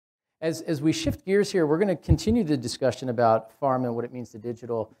As we shift gears here, we're going to continue the discussion about pharma and what it means to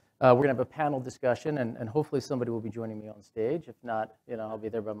digital. We're going to have a panel discussion, and hopefully somebody will be joining me on stage. If not, I'll be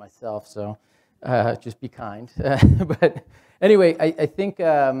there by myself, so just be kind. But anyway, I think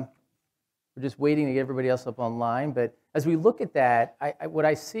we're just waiting to get everybody else up online. But as we look at that, what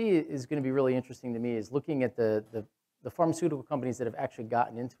I see is going to be really interesting to me is looking at the pharmaceutical companies that have actually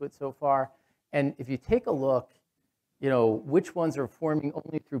gotten into it so far. And if you take a look, which ones are forming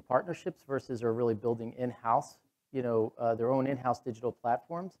only through partnerships versus are really building in-house, their own in-house digital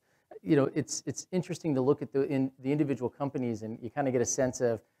platforms. It's interesting to look at the individual companies, and you kind of get a sense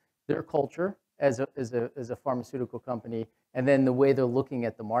of their culture as a pharmaceutical company, and then the way they're looking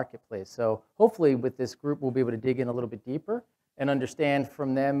at the marketplace. So hopefully with this group, we'll be able to dig in a little bit deeper and understand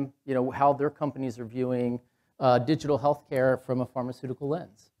from them, how their companies are viewing digital healthcare from a pharmaceutical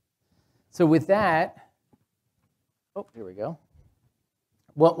lens. So with that, oh, here we go.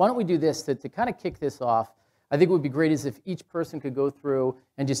 Well, why don't we do this to kind of kick this off? I think what would be great is if each person could go through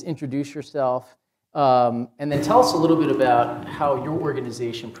and just introduce yourself, and then tell us a little bit about how your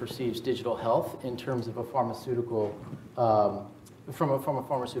organization perceives digital health in terms of a pharmaceutical, from a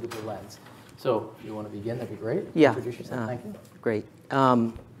pharmaceutical lens. So if you want to begin, that'd be great. Yeah. Introduce yourself. Thank you. Great.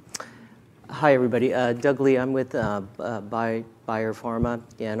 Hi, everybody. Doug Lee. I'm with Bayer Pharma,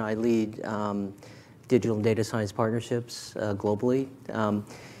 and I lead digital and data science partnerships globally.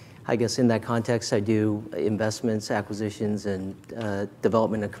 I guess in that context, I do investments, acquisitions, and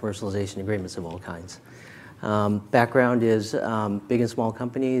development and commercialization agreements of all kinds. Background is big and small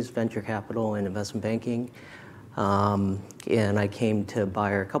companies, venture capital, and investment banking. And I came to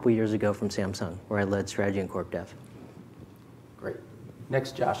Bayer a couple years ago from Samsung, where I led strategy and corp dev. Great.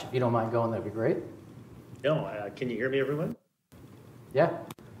 Next, Josh, if you don't mind going, that'd be great. No, can you hear me, everyone? Yeah.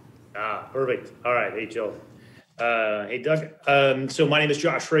 Perfect. All right. Hey, Joe. Hey, Doug. So my name is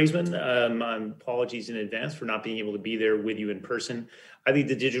Josh Raisman. Apologies in advance for not being able to be there with you in person. I lead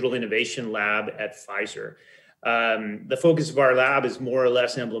the Digital Innovation Lab at Pfizer. The focus of our lab is more or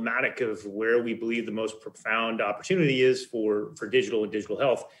less emblematic of where we believe the most profound opportunity is for digital and digital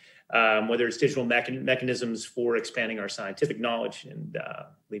health, whether it's digital mechanisms for expanding our scientific knowledge and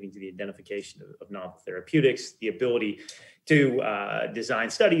leading to the identification of novel therapeutics, the ability to design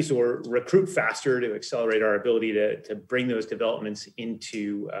studies or recruit faster to accelerate our ability to bring those developments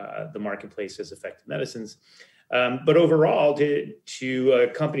into the marketplace as effective medicines. But overall, to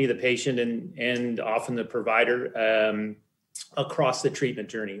accompany the patient and often the provider across the treatment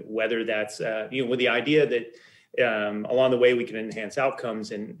journey, whether that's with the idea that along the way we can enhance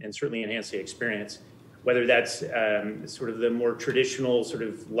outcomes and certainly enhance the experience, whether that's sort of the more traditional sort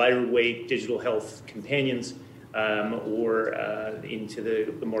of lighter weight digital health companions, or into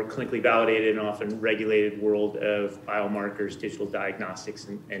the more clinically validated and often regulated world of biomarkers, digital diagnostics,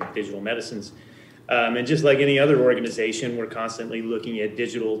 and digital medicines. And just like any other organization, we're constantly looking at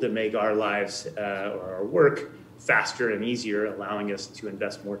digital to make our lives or our work faster and easier, allowing us to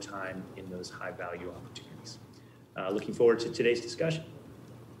invest more time in those high-value opportunities. Looking forward to today's discussion.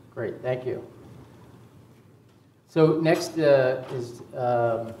 Great, thank you. So next is,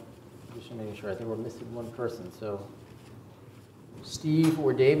 just making sure, I think we're missing one person. So Steve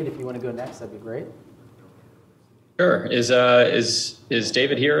or David, if you want to go next, that'd be great. Sure. Is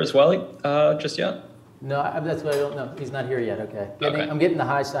David here as well just yet? No, that's what I don't know. He's not here yet. Okay. I'm getting the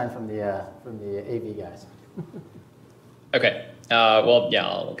high sign from the AV guys. Okay. Well, yeah,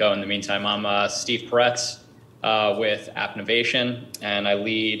 I'll go in the meantime. I'm Steve Peretz with Appnovation, and I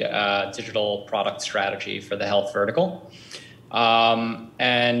lead digital product strategy for the health vertical.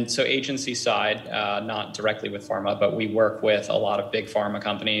 And so agency side, not directly with pharma, but we work with a lot of big pharma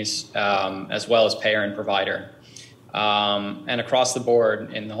companies, as well as payer and provider. And across the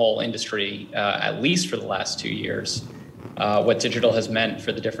board in the whole industry, at least for the last 2 years, what digital has meant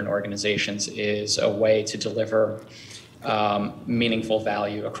for the different organizations is a way to deliver meaningful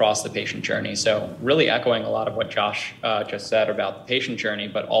value across the patient journey. So really echoing a lot of what Josh just said about the patient journey,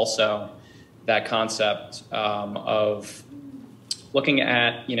 but also that concept of looking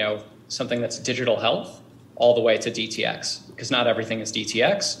at something that's digital health all the way to DTx, because not everything is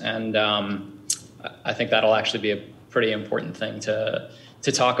DTx, and I think that'll actually be a pretty important thing to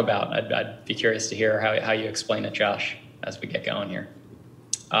talk about. I'd be curious to hear how you explain it, Josh, as we get going here.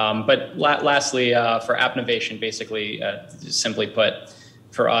 But lastly, for Appnovation, basically, simply put,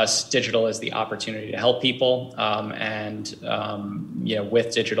 for us, digital is the opportunity to help people, and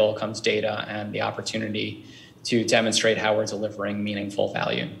with digital comes data and the opportunity to demonstrate how we're delivering meaningful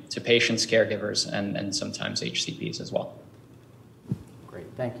value to patients, caregivers, and sometimes HCPs as well. Great,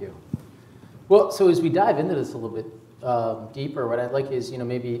 thank you. Well, so as we dive into this a little bit deeper, what I'd like is,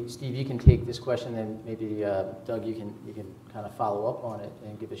 maybe Steve, you can take this question, and maybe Doug, you can kind of follow up on it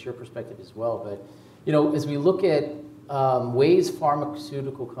and give us your perspective as well. But as we look at ways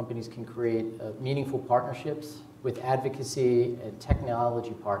pharmaceutical companies can create meaningful partnerships with advocacy and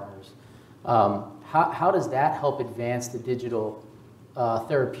technology partners, how does that help advance the digital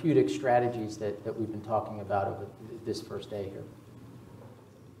therapeutic strategies that we've been talking about over this first day here?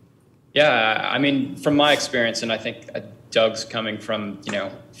 Yeah, I mean, from my experience, and I think Doug's coming from,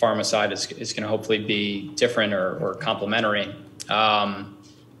 pharma side is going to hopefully be different or complementary.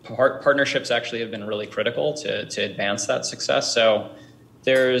 Partnerships actually have been really critical to advance that success. So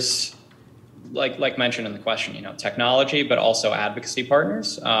there's, like mentioned in the question, technology, but also advocacy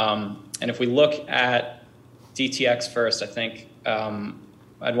partners. And if we look at DTx first, I think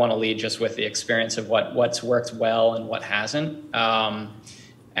I'd want to lead just with the experience of what's worked well and what hasn't.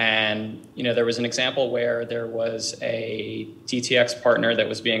 And there was an example where there was a DTx partner that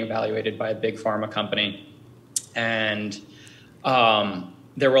was being evaluated by a big pharma company, and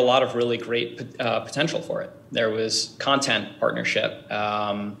there were a lot of really great potential for it. There was content partnership,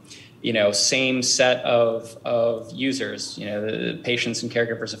 same set of users, the patients and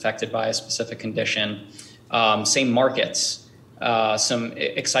caregivers affected by a specific condition, same markets, some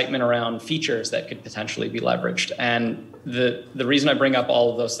excitement around features that could potentially be leveraged. And the reason I bring up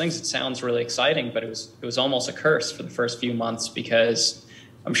all of those things, it sounds really exciting, but it was almost a curse for the first few months, because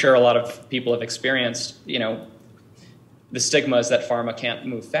I'm sure a lot of people have experienced, the stigma is that pharma can't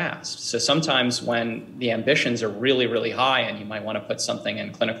move fast. So sometimes when the ambitions are really, really high and you might want to put something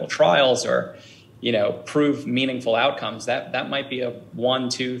in clinical trials or, prove meaningful outcomes, that might be a 1,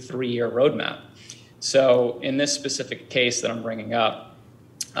 2, 3 year roadmap. So in this specific case that I'm bringing up,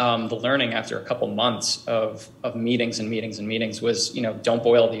 the learning after a couple months of meetings and meetings and meetings was, don't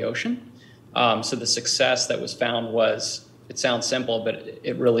boil the ocean. So the success that was found was, it sounds simple, but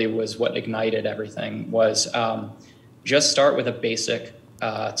it really was what ignited everything, was just start with a basic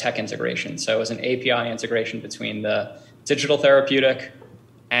tech integration. So it was an API integration between the digital therapeutic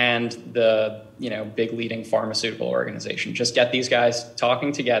and the big leading pharmaceutical organization. Just get these guys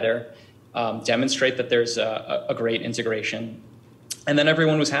talking together, demonstrate that there's a great integration. And then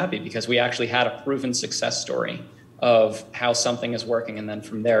everyone was happy because we actually had a proven success story of how something is working. And then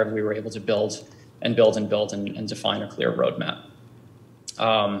from there, we were able to build and define a clear roadmap.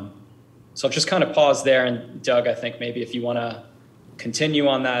 So I'll just kind of pause there. And Doug, I think maybe if you want to continue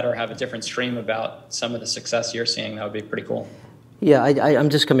on that or have a different stream about some of the success you're seeing, that would be pretty cool. Yeah, I'm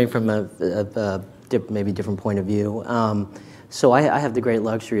just coming from a maybe different point of view. So I have the great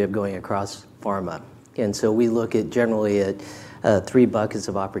luxury of going across pharma. And so we look at generally at 3 buckets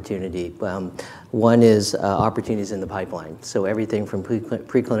of opportunity. One is opportunities in the pipeline. So everything from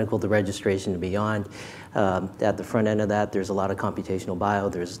preclinical to registration and beyond. At the front end of that, there's a lot of computational bio,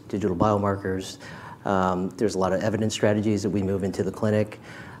 there's digital biomarkers, there's a lot of evidence strategies that we move into the clinic,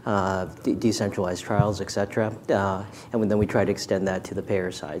 decentralized trials, et cetera. And then we try to extend that to the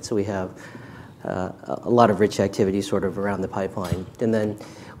payer side. So we have a lot of rich activity sort of around the pipeline. And then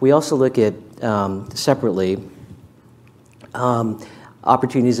we also look at, separately,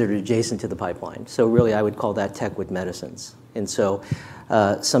 opportunities that are adjacent to the pipeline. So really, I would call that tech with medicines. And so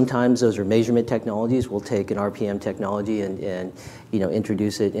sometimes those are measurement technologies. We'll take an RPM technology and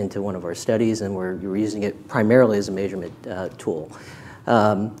introduce it into one of our studies, and we're using it primarily as a measurement tool.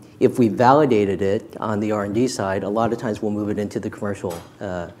 If we validated it on the R&D side, a lot of times we'll move it into the commercial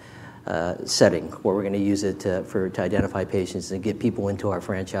setting, where we're going to use it to identify patients and get people into our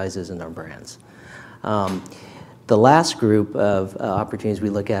franchises and our brands. The last group of opportunities we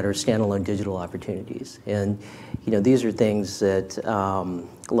look at are standalone digital opportunities. And these are things that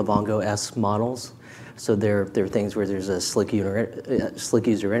Livongo-esque models. So they're things where there's a slick user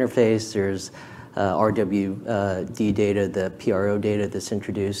interface, there's RWD data, the PRO data that's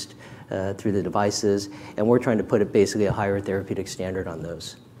introduced through the devices, and we're trying to put basically a higher therapeutic standard on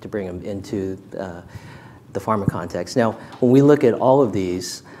those to bring them into the pharma context. Now, when we look at all of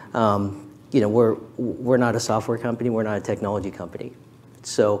these, we're not a software company, we're not a technology company.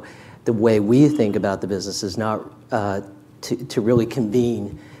 So the way we think about the business is not to really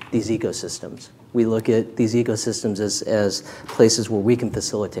convene these ecosystems. We look at these ecosystems as places where we can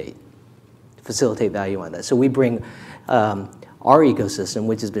facilitate value on that. So we bring our ecosystem,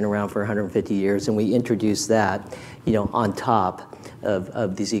 which has been around for 150 years, and we introduce that, on top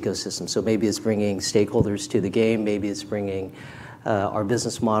of these ecosystems. So maybe it's bringing stakeholders to the game, maybe it's bringing our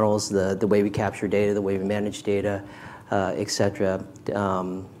business models, the way we capture data, the way we manage data, et cetera,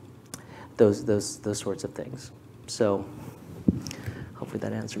 those sorts of things. So hopefully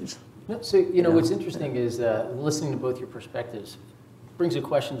that answers. No, so, what's interesting is listening to both your perspectives brings a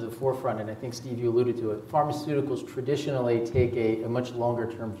question to the forefront, and I think, Steve, you alluded to it. Pharmaceuticals traditionally take a much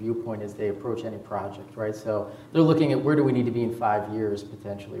longer-term viewpoint as they approach any project, right? So they're looking at where do we need to be in 5 years,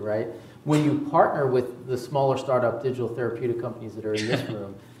 potentially, right? When you partner with the smaller startup digital therapeutic companies that are in this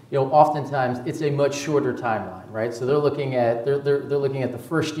room, oftentimes it's a much shorter timeline, right? So they're looking at they're looking at the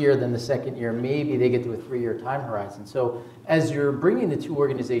first year, then the second year, maybe they get to a 3-year time horizon. So as you're bringing the two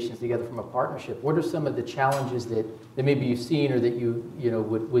organizations together from a partnership, what are some of the challenges that maybe you've seen or that you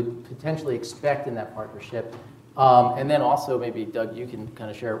would potentially expect in that partnership? And then also maybe, Doug, you can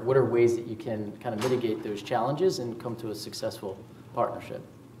kind of share what are ways that you can kind of mitigate those challenges and come to a successful partnership.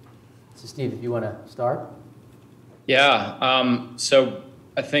 So Steve, if you want to start. Yeah, so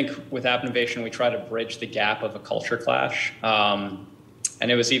I think with Appnovation, we try to bridge the gap of a culture clash. And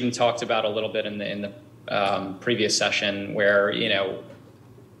it was even talked about a little bit in the previous session where,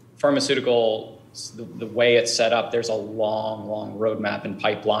 pharmaceutical, the way it's set up, there's a long roadmap and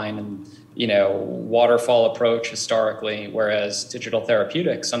pipeline and, waterfall approach historically, whereas digital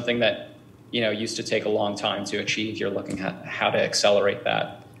therapeutics, something that, used to take a long time to achieve, you're looking at how to accelerate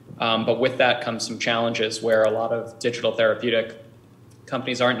that. But with that comes some challenges where a lot of digital therapeutic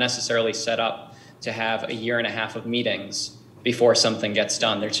companies aren't necessarily set up to have 1.5 years of meetings before something gets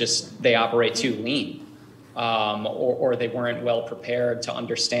done. They operate too lean, or they weren't well prepared to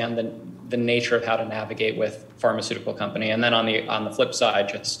understand the nature of how to navigate with pharmaceutical company. And then on the flip side,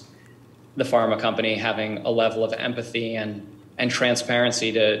 just the pharma company having a level of empathy and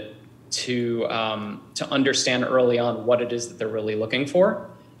transparency to understand early on what it is that they're really looking for,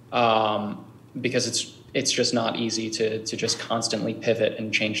 because it's just not easy to just constantly pivot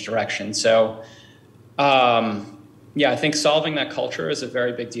and change direction. So, I think solving that culture is a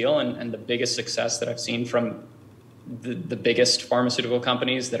very big deal, and the biggest success that I've seen from the biggest pharmaceutical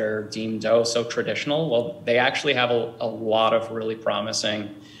companies that are deemed so traditional, well, they actually have a lot of really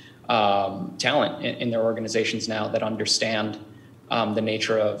promising talent in their organizations now that understand the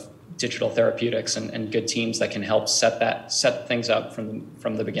nature of digital therapeutics and good teams that can help set things up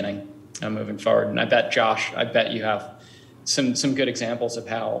from the beginning. Moving forward. And I bet, Josh, you have some good examples of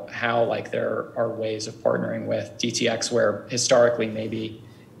how like there are ways of partnering with DTx where historically maybe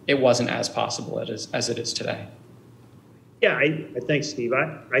it wasn't as possible as it is today. Yeah, thanks, Steve.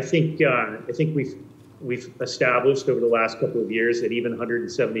 I think we've established over the last couple of years that even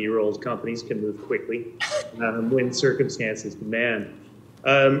 170-year-old companies can move quickly when circumstances demand.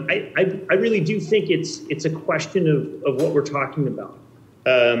 I really do think it's a question of what we're talking about.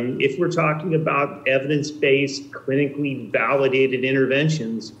 If we're talking about evidence-based, clinically validated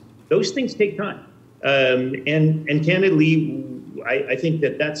interventions, those things take time. And candidly, I think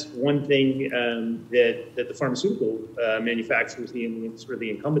that's one thing that the pharmaceutical manufacturers, the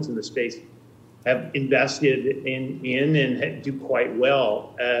incumbents in the space, have invested in and do quite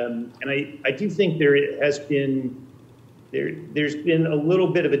well. And I do think there's been a little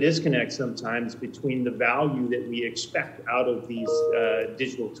bit of a disconnect sometimes between the value that we expect out of these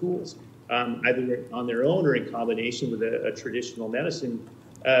digital tools, either on their own or in combination with a traditional medicine,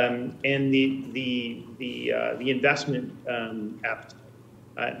 and the investment appetite.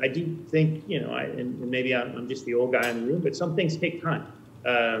 I do think, and maybe I'm just the old guy in the room, but some things take time.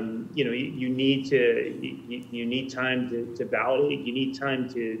 You need time to validate. You need time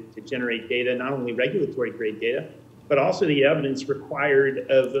to generate data, not only regulatory grade data, but also the evidence required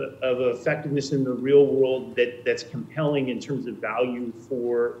of effectiveness in the real world that's compelling in terms of value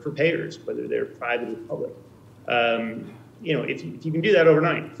for payers, whether they're private or public. If you can do that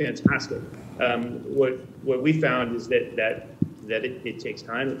overnight, fantastic. What we found is that it takes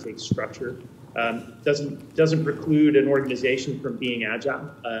time, it takes structure. Doesn't preclude an organization from being agile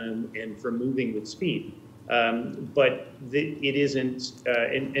and from moving with speed. But it isn't,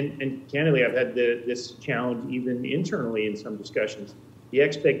 and candidly, I've had this challenge even internally in some discussions. The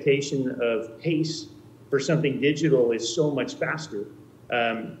expectation of pace for something digital is so much faster.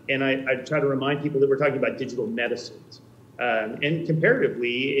 And I try to remind people that we're talking about digital medicines. And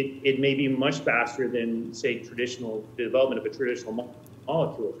comparatively, it may be much faster than, say, the development of a traditional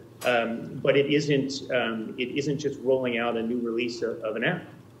molecule. But it isn't just rolling out a new release of an app.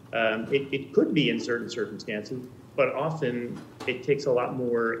 It could be in certain circumstances, but often it takes a lot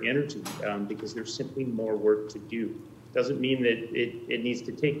more energy because there's simply more work to do. Doesn't mean that it needs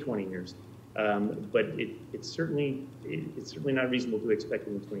to take 20 years, but it's certainly not reasonable to expect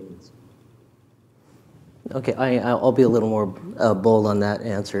it in 20 years. Okay, I'll be a little more bold on that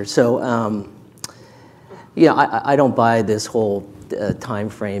answer. So, I don't buy this whole time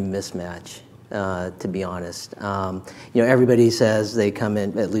frame mismatch. to be honest. Everybody says they come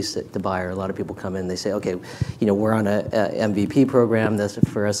in, at least at the Bayer, a lot of people come in, they say, okay, we're on a MVP program.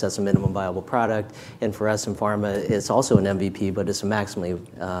 For us, that's a minimum viable product. And for us in pharma, it's also an MVP, but it's a maximally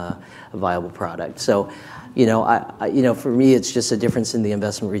viable product. So, for me, it's just a difference in the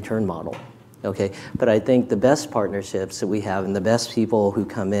investment return model. Okay, but I think the best partnerships that we have and the best people who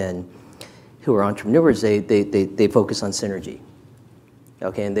come in, who are entrepreneurs, they focus on synergy.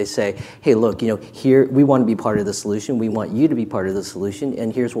 Okay, and they say, hey, look, here we want to be part of the solution. We want you to be part of the solution,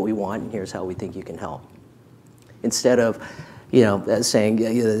 and here's what we want, and here's how we think you can help. Instead of, saying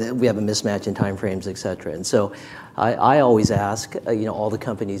we have a mismatch in timeframes, et cetera. And so I always ask, all the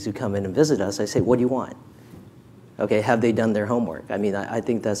companies who come in and visit us, I say, what do you want? Okay, have they done their homework? I mean, I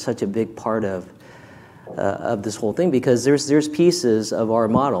think that's such a big part of this whole thing, because there's pieces of our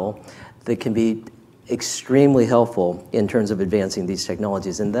model that can be extremely helpful in terms of advancing these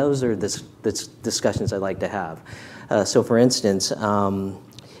technologies, and those are the discussions I like to have. So, for instance,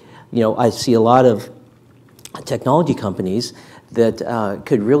 I see a lot of technology companies that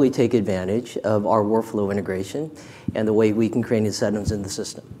could really take advantage of our workflow integration and the way we can create incentives in the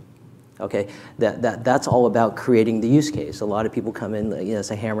system. Okay, that's all about creating the use case. A lot of people come in, as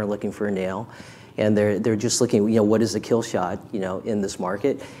a hammer looking for a nail, and they're just looking, what is the kill shot, in this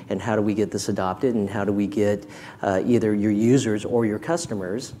market, and how do we get this adopted, and how do we get either your users or your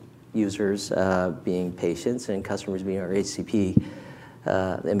customers, users being patients and customers being our HCP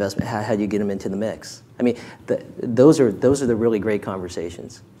investment, how do you get them into the mix? I mean, those are the really great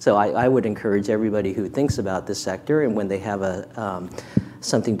conversations. So I would encourage everybody who thinks about this sector, and when they have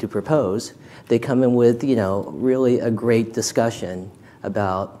something to propose, they come in with, really a great discussion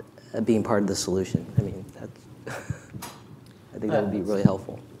about being part of the solution. I mean, I think that would be really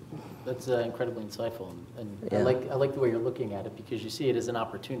helpful. That's incredibly insightful, and Yeah. I like the way you're looking at it, because you see it as an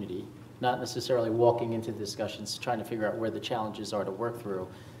opportunity, not necessarily walking into discussions trying to figure out where the challenges are to work through.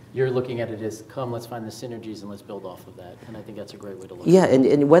 You're looking at it as, come, let's find the synergies and let's build off of that. And I think that's a great way to look at it. Yeah,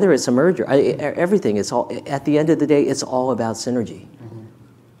 and whether it's a merger, everything, it's all, at the end of the day, it's all about synergy.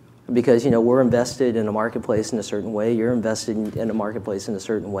 Mm-hmm. Because, we're invested in a marketplace in a certain way, you're invested in a marketplace in a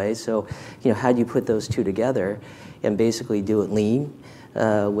certain way. So, how do you put those two together and basically do it lean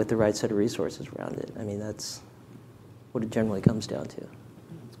with the right set of resources around it? I mean, that's what it generally comes down to.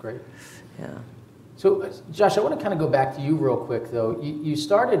 That's great. Yeah. So, Josh, I want to kind of go back to you real quick, though. You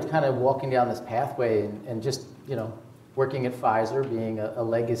started kind of walking down this pathway and just, working at Pfizer, being a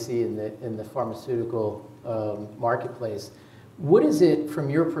legacy in the pharmaceutical marketplace. What is it, from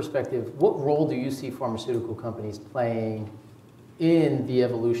your perspective, what role do you see pharmaceutical companies playing in the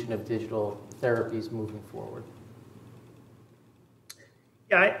evolution of digital therapies moving forward?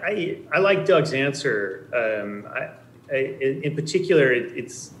 Yeah, I like Doug's answer. In particular,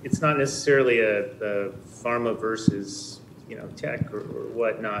 it's not necessarily a pharma versus tech or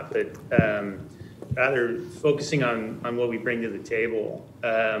whatnot, but rather focusing on what we bring to the table,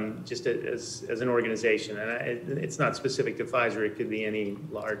 just as an organization. And it's not specific to Pfizer; it could be any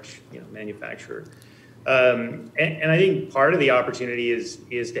large manufacturer. And I think part of the opportunity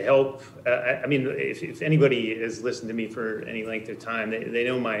is to help. I mean, if anybody has listened to me for any length of time, they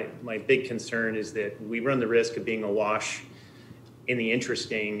know my big concern is that we run the risk of being awash in the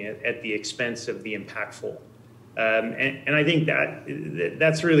interesting at the expense of the impactful. And I think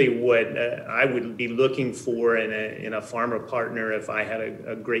that's really what I would be looking for in a pharma partner if I had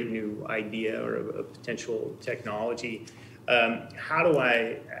a great new idea or a potential technology. How do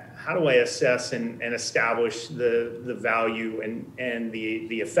I assess and establish the value and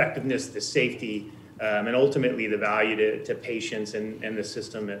the effectiveness, the safety, and ultimately the value to patients and the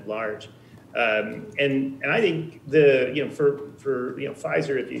system at large? And I think for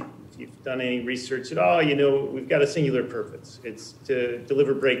Pfizer, if you've done any research at all, we've got a singular purpose. It's to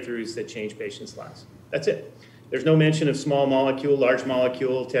deliver breakthroughs that change patients' lives. That's it. There's no mention of small molecule, large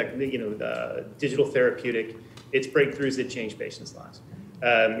molecule, digital therapeutic. It's breakthroughs that change patients' lives.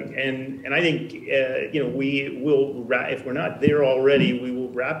 And I think, we will, if we're not there already, we will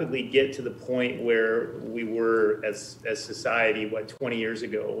rapidly get to the point where we were as society, 20 years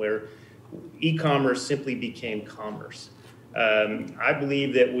ago, where e-commerce simply became commerce. I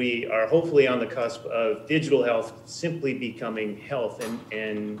believe that we are hopefully on the cusp of digital health simply becoming health,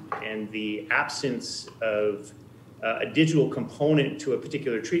 and the absence of a digital component to a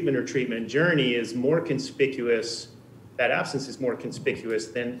particular treatment or treatment journey is more conspicuous. That absence is more conspicuous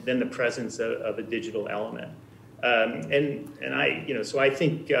than the presence of a digital element. And I, so I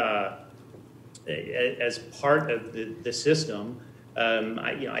think as part of the system,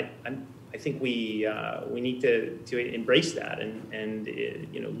 I think we need to embrace that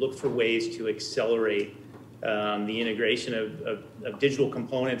and look for ways to accelerate the integration of digital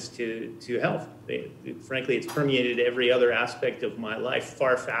components to health. Frankly, it's permeated every other aspect of my life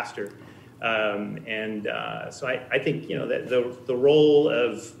far faster. So I think that the role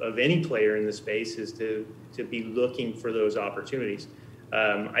of any player in the space is to be looking for those opportunities.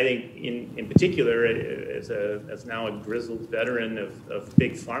 I think in particular, as now a grizzled veteran of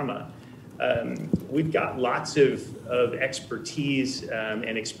big pharma, we've got lots of expertise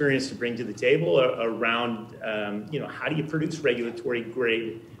and experience to bring to the table around how do you produce regulatory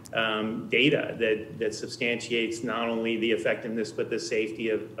grade data that substantiates not only the effectiveness but the safety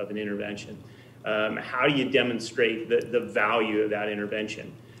of an intervention. How do you demonstrate the value of that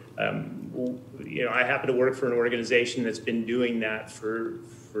intervention? I happen to work for an organization that's been doing that for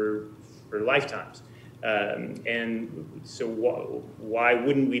lifetimes. And so why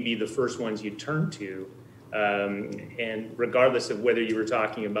wouldn't we be the first ones you turn to? And regardless of whether you were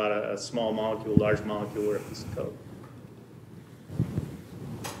talking about a small molecule, large molecule, or a piece of code.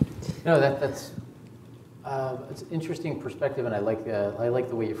 No, that's it's an interesting perspective, and I like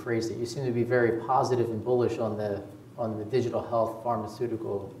the way you phrased it. You seem to be very positive and bullish on the digital health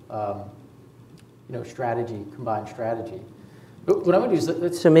pharmaceutical strategy, combined strategy. But what I'm going to do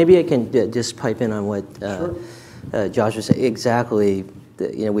is so maybe I can just pipe in on what sure. Josh was saying. Exactly,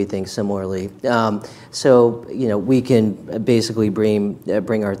 we think similarly. So we can basically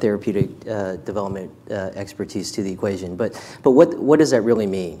bring our therapeutic development expertise to the equation. But what does that really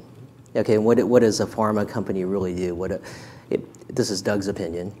mean? Okay, what does a pharma company really do? This is Doug's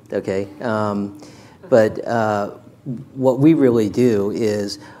opinion. Okay, but what we really do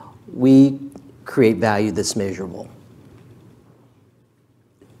is we create value that's measurable.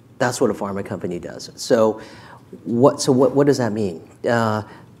 That's what a pharma company does. So what does that mean?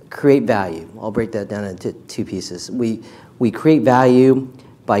 Create value. I'll break that down into two pieces. We create value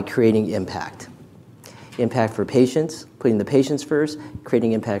by creating impact. Impact for patients, putting the patients first,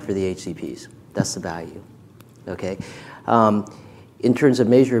 creating impact for the HCPs. That's the value. Okay. In terms of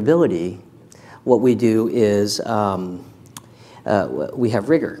measurability, what we do is we have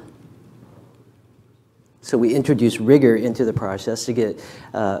rigor. So we introduce rigor into the process to get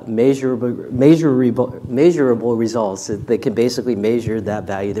measurable results that can basically measure that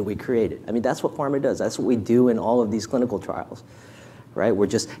value that we created. I mean, that's what pharma does. That's what we do in all of these clinical trials, right? We're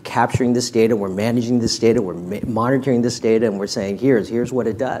just capturing this data, we're managing this data, we're monitoring this data, and we're saying, here's what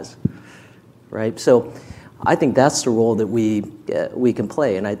it does, right? So I think that's the role that we can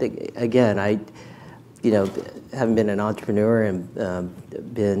play. And I think, again, having been an entrepreneur and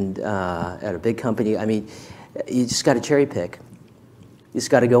been at a big company, I mean, you just got to cherry pick. You just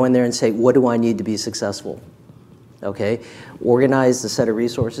got to go in there and say, what do I need to be successful? Okay? Organize the set of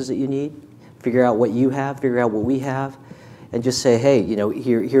resources that you need. Figure out what you have, figure out what we have, and just say, hey,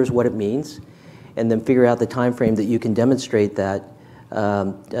 here's what it means. And then figure out the time frame that you can demonstrate that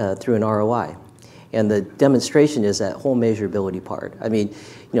through an ROI. And the demonstration is that whole measurability part. I mean,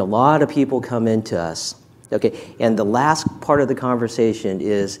 a lot of people come into us, okay, and the last part of the conversation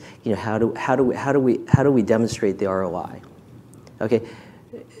is, how do we demonstrate the ROI? Okay,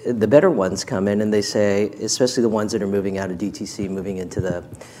 the better ones come in and they say, especially the ones that are moving out of DTC, moving into the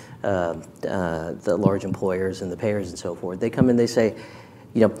large employers and the payers and so forth. They come in, they say,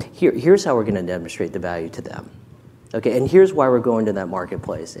 here's how we're going to demonstrate the value to them. Okay, and here's why we're going to that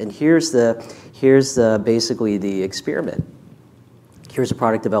marketplace, and here's basically the experiment. Here's a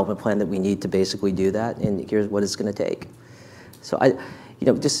product development plan that we need to basically do that, and here's what it's going to take. So I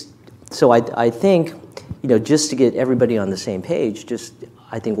think, just to get everybody on the same page,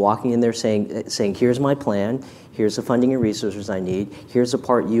 I think walking in there saying, here's my plan, here's the funding and resources I need, here's a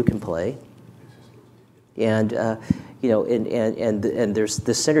part you can play, and and there's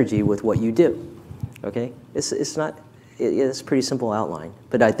this synergy with what you do. Okay, it's a pretty simple outline,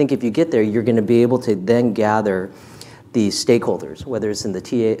 but I think if you get there, you're going to be able to then gather the stakeholders, whether it's in the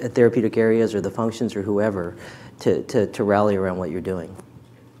therapeutic areas or the functions or whoever, to rally around what you're doing.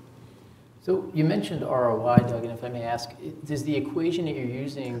 So you mentioned ROI, Doug, and if I may ask, does the equation that you're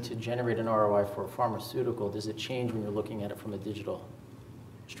using to generate an ROI for a pharmaceutical, does it change when you're looking at it from a digital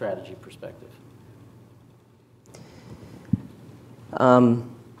strategy perspective?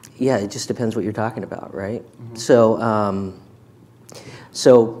 Yeah, it just depends what you're talking about, right? Mm-hmm.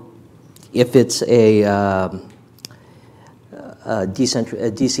 So if it's a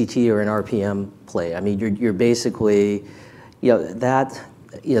DCT or an RPM play, I mean, you're basically,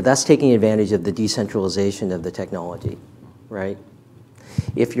 that's taking advantage of the decentralization of the technology, right?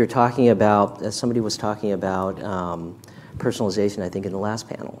 If you're talking about, as somebody was talking about, personalization, I think, in the last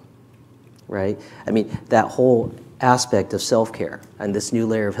panel, right? I mean, that whole aspect of self-care and this new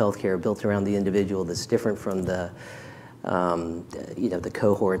layer of healthcare built around the individual that's different from the, the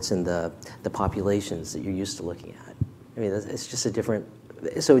cohorts and the populations that you're used to looking at. I mean, it's just a different,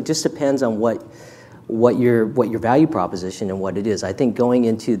 so it just depends on what your value proposition and what it is. I think going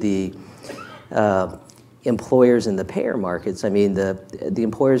into the employers and the payer markets, I mean, the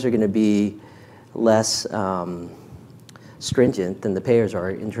employers are going to be less stringent than the payers are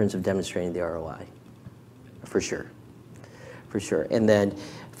in terms of demonstrating the ROI, for sure. And then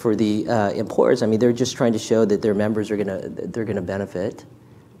for the employers, I mean, they're just trying to show that their members are gonna benefit,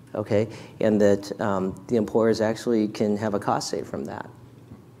 okay, and that the employers actually can have a cost save from that,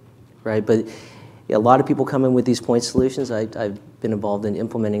 right? But a lot of people come in with these point solutions. I've been involved in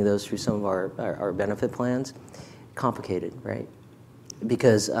implementing those through some of our benefit plans. Complicated, right?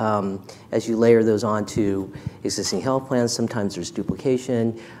 Because as you layer those onto existing health plans, sometimes there's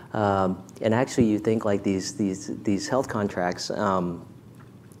duplication, and actually you think like these health contracts,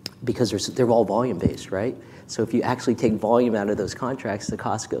 because they're all volume based, right? So if you actually take volume out of those contracts, the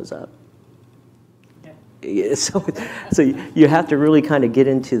cost goes up. Yeah, so you have to really kind of get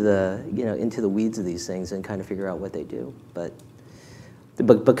into the weeds of these things and kind of figure out what they do. But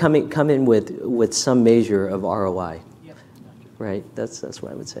come in with some measure of ROI. Right, that's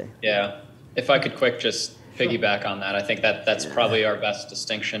what I would say. Yeah, if I could just piggyback on that, I think that's probably our best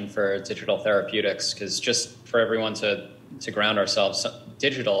distinction for digital therapeutics, because just for everyone to ground ourselves,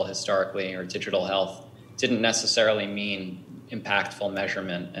 digital historically or digital health didn't necessarily mean impactful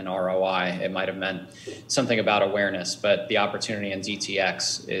measurement and ROI. It might have meant something about awareness, but the opportunity in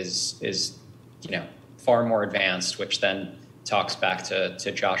DTx is far more advanced, which then talks back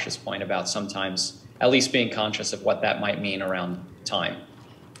to Josh's point about sometimes at least being conscious of what that might mean around time.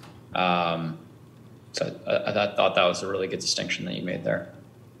 So I thought that was a really good distinction that you made there.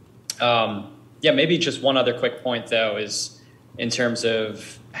 Yeah, maybe just one other quick point, though, is in terms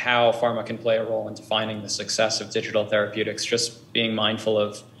of how pharma can play a role in defining the success of digital therapeutics, just being mindful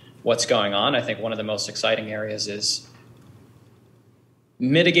of what's going on. I think one of the most exciting areas is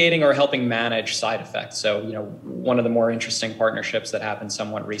mitigating or helping manage side effects. So, one of the more interesting partnerships that happened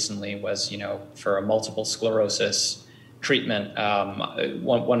somewhat recently was, for a multiple sclerosis treatment,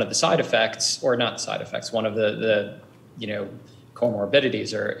 one of the side effects, or not side effects, one of the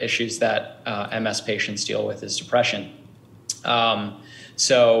comorbidities or issues that MS patients deal with is depression.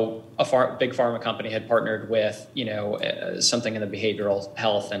 So a big pharma company had partnered with, something in the behavioral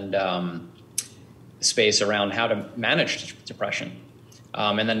health and space around how to manage depression.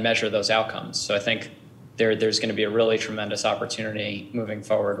 And then measure those outcomes. So I think there's going to be a really tremendous opportunity moving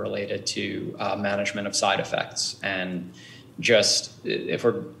forward related to management of side effects. And just if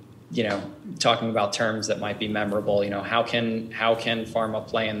we're talking about terms that might be memorable, how can pharma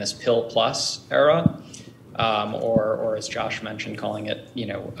play in this pill plus era, or as Josh mentioned, calling it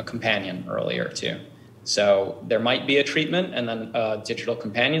a companion earlier too. So there might be a treatment and then a digital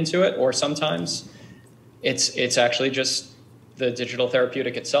companion to it, or sometimes it's actually just the digital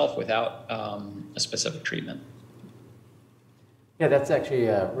therapeutic itself without a specific treatment. Yeah, that's actually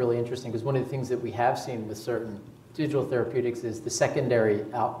really interesting, because one of the things that we have seen with certain digital therapeutics is the secondary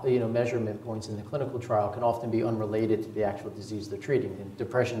measurement points in the clinical trial can often be unrelated to the actual disease they're treating. And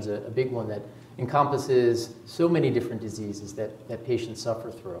depression's a big one that encompasses so many different diseases that patients suffer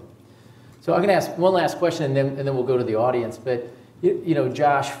through. So I'm going to ask one last question, and then we'll go to the audience. But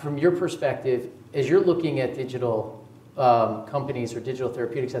Josh, from your perspective, as you're looking at digital companies or digital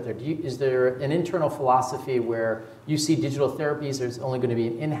therapeutics out there, is there an internal philosophy where you see digital therapies there's only going to be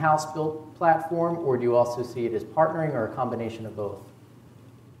an in-house built platform, or do you also see it as partnering, or a combination of both?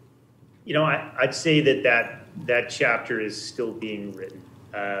 I'd say that chapter is still being written.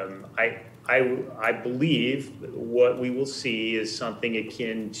 I believe what we will see is something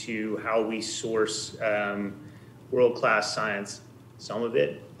akin to how we source world-class science. Some of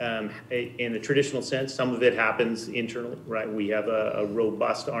it, in the traditional sense, some of it happens internally, right? We have a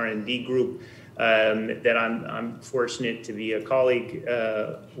robust R&D group that I'm fortunate to be a colleague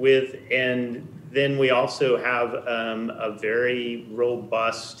with, and then we also have a very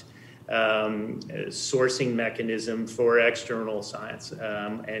robust sourcing mechanism for external science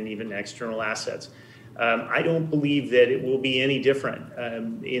and even external assets. I don't believe that it will be any different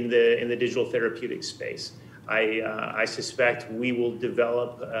in the digital therapeutic space. I suspect we will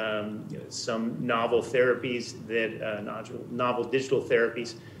develop some novel therapies novel digital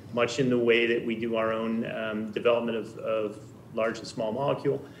therapies, much in the way that we do our own development of large and small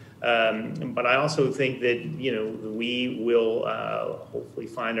molecule. But I also think that we will hopefully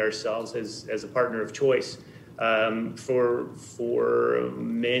find ourselves as a partner of choice for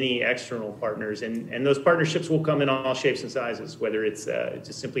many external partners, and those partnerships will come in all shapes and sizes, whether it's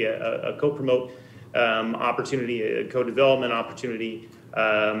just simply a co-promote opportunity, a co-development opportunity,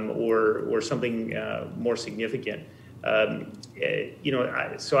 or something more significant. So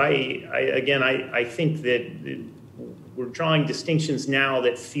I think that we're drawing distinctions now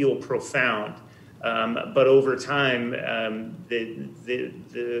that feel profound, but over time,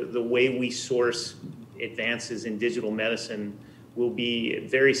 the way we source advances in digital medicine will be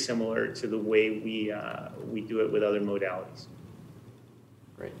very similar to the way we do it with other modalities.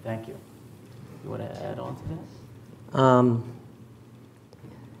 Great, thank you. You want to add on to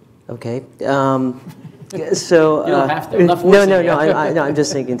that? Okay. So you don't have to. I'm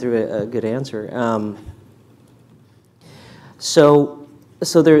just thinking through a good answer. So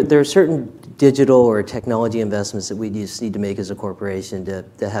there are certain digital or technology investments that we just need to make as a corporation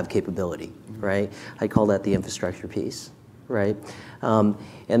to have capability, right? I call that the infrastructure piece, right?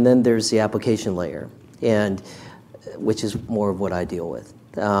 And then there's the application layer, and which is more of what I deal with.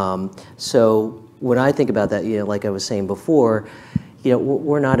 So when I think about that, like I was saying before,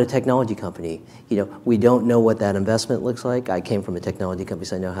 we're not a technology company. We don't know what that investment looks like. I came from a technology company,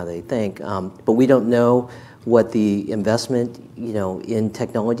 so I know how they think. But we don't know what the investment, in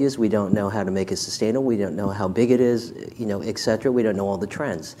technology is. We don't know how to make it sustainable. We don't know how big it is, et cetera. We don't know all the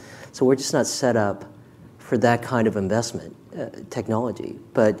trends. So we're just not set up for that kind of investment, technology.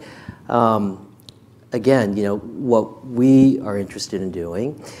 But again, what we are interested in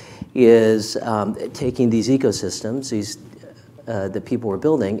doing is taking these ecosystems, that people are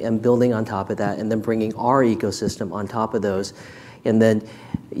building, and building on top of that, and then bringing our ecosystem on top of those, and then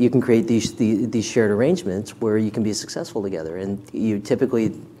you can create these shared arrangements where you can be successful together. And you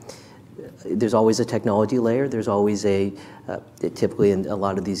typically, there's always a technology layer. There's always typically in a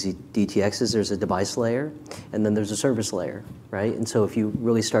lot of these DTx's, there's a device layer, and then there's a service layer, right? And so if you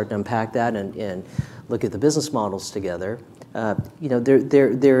really start to unpack that and look at the business models together, there's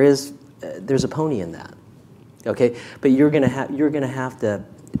a pony in that. Okay, but you're gonna have to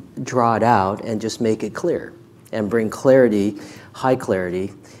draw it out and just make it clear and bring clarity, high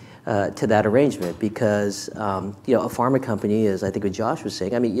clarity, to that arrangement, because a pharma company, as I think what Josh was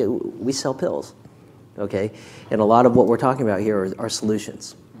saying, we sell pills, okay, and a lot of what we're talking about here are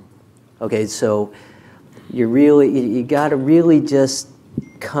solutions. Okay, so you got to really just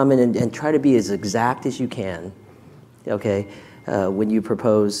come in and try to be as exact as you can, okay, when you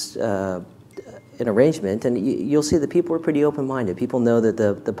propose an arrangement, and you'll see that people are pretty open-minded. People know that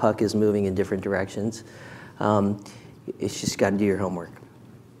the puck is moving in different directions. It's just got to do your homework.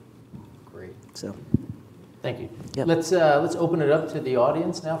 Great. So, thank you. Yep. Let's open it up to the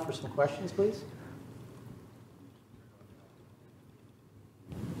audience now for some questions, please.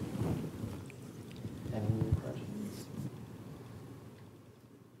 Any questions?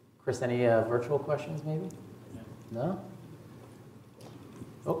 Chris, any virtual questions, maybe? No?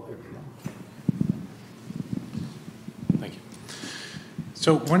 Oh, there we go. Thank you.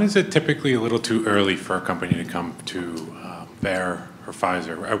 So when is it typically a little too early for a company to come to Bayer or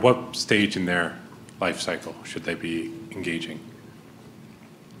Pfizer? At what stage in their life cycle should they be engaging?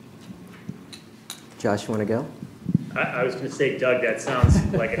 Josh, you want to go? I was going to say, Doug, that sounds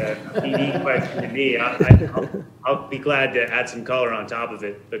like a BD question to me. I'll be glad to add some color on top of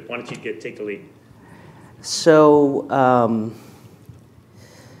it, but why don't you take the lead? So,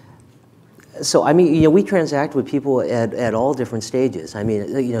 we transact with people at all different stages.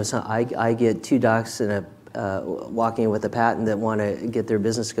 So I get two docs walking with a patent that want to get their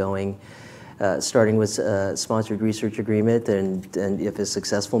business going, starting with a sponsored research agreement, and if it's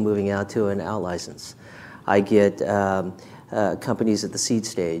successful, moving out to an out-license. I get companies at the seed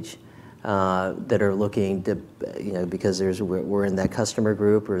stage that are looking to, because we're in that customer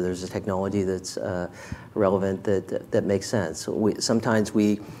group, or there's a technology that's relevant that makes sense. Sometimes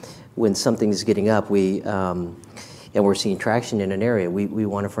when something's getting up, and we're seeing traction in an area, we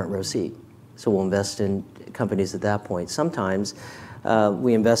want a front row seat. So we'll invest in companies at that point. Sometimes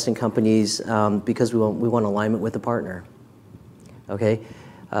we invest in companies because we want alignment with a partner. Okay,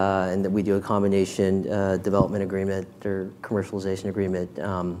 and that we do a combination development agreement or commercialization agreement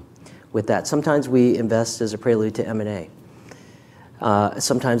with that. Sometimes we invest as a prelude to M&A.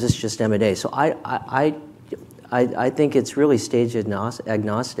 Sometimes it's just M&A. So I think it's really stage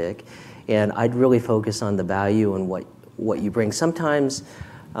agnostic, and I'd really focus on the value and what you bring. Sometimes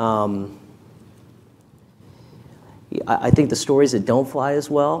I think the stories that don't fly as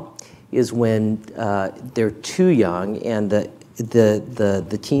well is when they're too young, and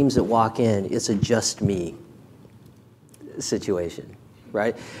the teams that walk in, it's a just me situation.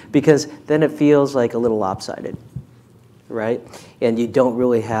 right? Because then it feels like a little lopsided, right? And you don't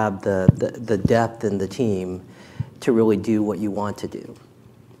really have the depth in the team to really do what you want to do.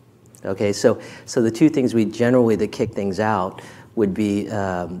 Okay, so the two things that kick things out would be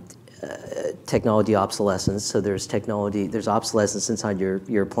technology obsolescence. So there's obsolescence inside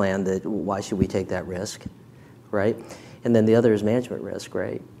your plan that why should we take that risk, right? And then the other is management risk,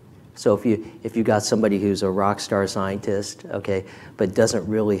 right? So if you got somebody who's a rock star scientist, okay, but doesn't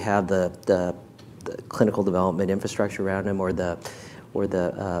really have the clinical development infrastructure around him or the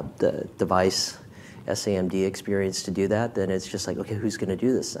device SAMD experience to do that, then it's just like, okay, who's going to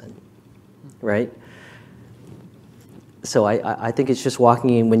do this then, right? So I think it's just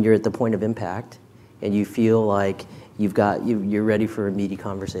walking in when you're at the point of impact and you feel like you're ready for a meaty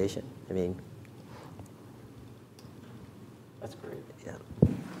conversation. I mean, That's great. yeah.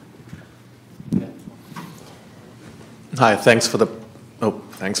 Hi, thanks for the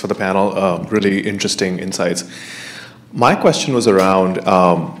panel. Really interesting insights. My question was around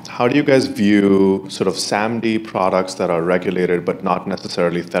how do you guys view sort of SAMD products that are regulated but not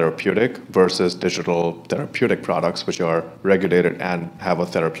necessarily therapeutic versus digital therapeutic products which are regulated and have a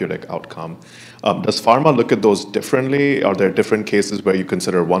therapeutic outcome? Does pharma look at those differently? Are there different cases where you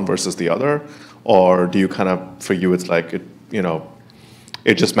consider one versus the other? Or do you kind of, for you, it's like,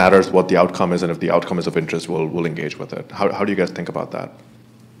 it just matters what the outcome is, and if the outcome is of interest, we'll engage with it. How do you guys think about that?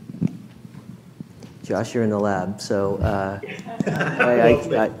 Josh, you're in the lab, so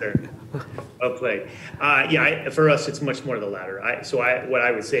Well played. Yeah, for us, it's much more the latter. What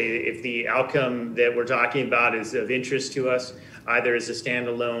I would say, if the outcome that we're talking about is of interest to us, either as a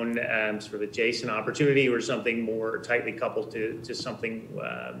standalone sort of adjacent opportunity or something more tightly coupled to something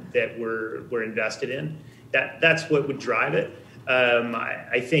that we're invested in, that's what would drive it.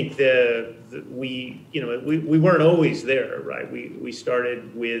 I think we weren't always there, right? We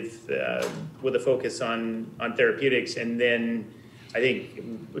started with a focus on therapeutics, and then I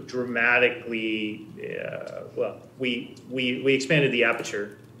think dramatically, we expanded the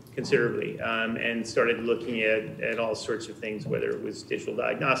aperture considerably and started looking at all sorts of things, whether it was digital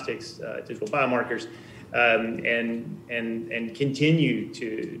diagnostics, digital biomarkers, and continue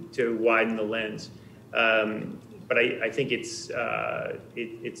to widen the lens. But I think it's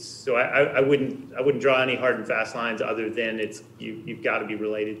so I wouldn't draw any hard and fast lines other than you've got to be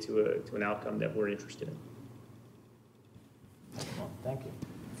related to an outcome that we're interested in. Well, thank you.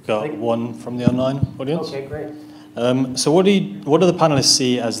 We've got one from the online audience. Okay, great. So what do the panelists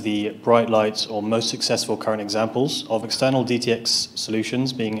see as the bright lights or most successful current examples of external DTx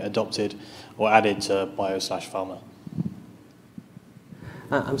solutions being adopted or added to bio/pharma?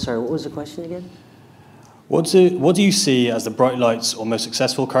 I'm sorry, what was the question again? What do you see as the bright lights or most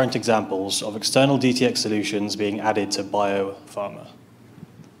successful current examples of external DTx solutions being added to biopharma?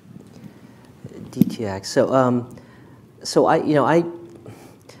 DTx. So I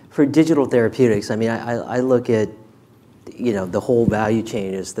for digital therapeutics, I mean, I look at, the whole value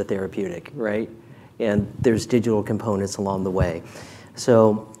chain is the therapeutic, right? And there's digital components along the way.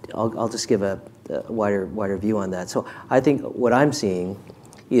 So I'll just give a wider view on that. So I think what I'm seeing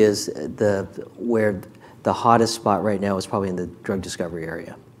is where the hottest spot right now is probably in the drug discovery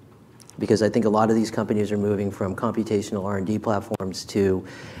area, because I think a lot of these companies are moving from computational R&D platforms to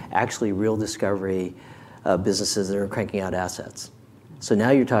actually real discovery businesses that are cranking out assets. So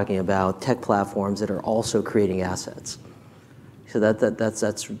now you're talking about tech platforms that are also creating assets. So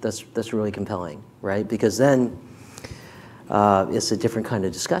that's really compelling, right? Because then it's a different kind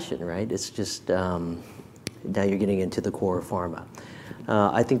of discussion, right? It's just now you're getting into the core of pharma.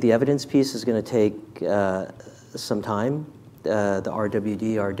 I think the evidence piece is going to take some time, the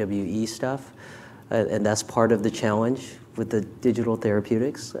RWD, RWE stuff, and that's part of the challenge with the digital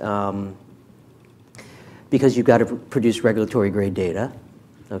therapeutics, because you've got to produce regulatory grade data,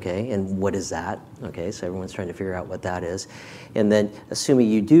 okay, and what is that, okay, so everyone's trying to figure out what that is, and then assuming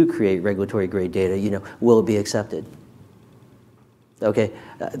you do create regulatory grade data, will it be accepted? Okay,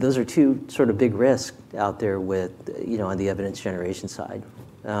 those are two sort of big risks out there with, on the evidence generation side.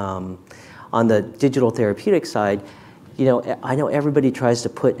 On the digital therapeutic side, I know everybody tries to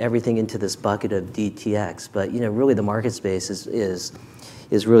put everything into this bucket of DTx, but really the market space is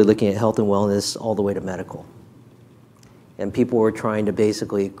really looking at health and wellness all the way to medical. And people were trying to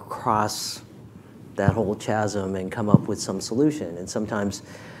basically cross that whole chasm and come up with some solution. And sometimes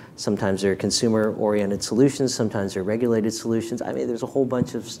they're consumer-oriented solutions, sometimes they're regulated solutions. I mean, there's a whole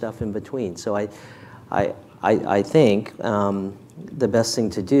bunch of stuff in between. So I think the best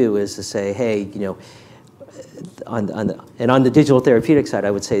thing to do is to say, hey, on the digital therapeutic side,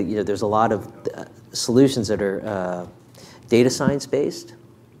 I would say, there's a lot of solutions that are data science based,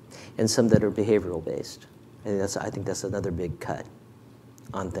 and some that are behavioral based. And I think that's another big cut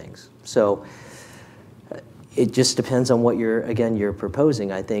on things. So it just depends on what you're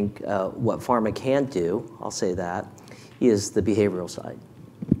proposing. I think what pharma can't do, I'll say that, is the behavioral side,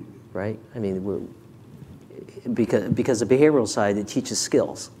 right? I mean, because the behavioral side, it teaches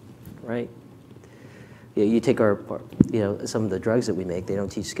skills, right? You take some of the drugs that we make, they don't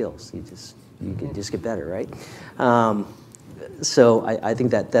teach skills. You can just get better, right? So I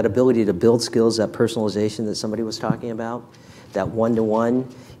think that ability to build skills, that personalization that somebody was talking about, that one-to-one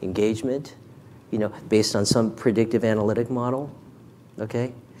engagement, based on some predictive analytic model,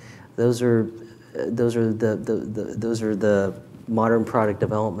 okay? Those are the modern product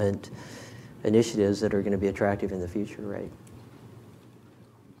development initiatives that are going to be attractive in the future, right?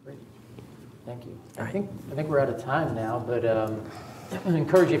 Great, thank you. I think we're out of time now, but I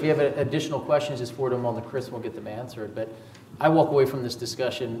encourage you, if you have additional questions, just forward them on to Chris, and we'll get them answered. But I walk away from this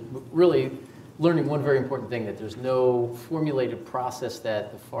discussion really learning one very important thing, that there's no formulated process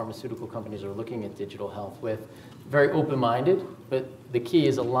that the pharmaceutical companies are looking at digital health with. Very open-minded, but the key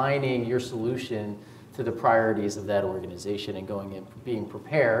is aligning your solution to the priorities of that organization and going in, being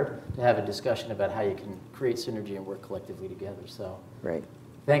prepared to have a discussion about how you can create synergy and work collectively together. So, right.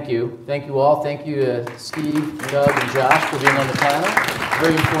 Thank you. Thank you all. Thank you to Steve, Doug, and Josh for being on the panel.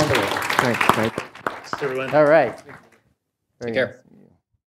 Very informative. Right. Thanks, everyone. All right. Take care.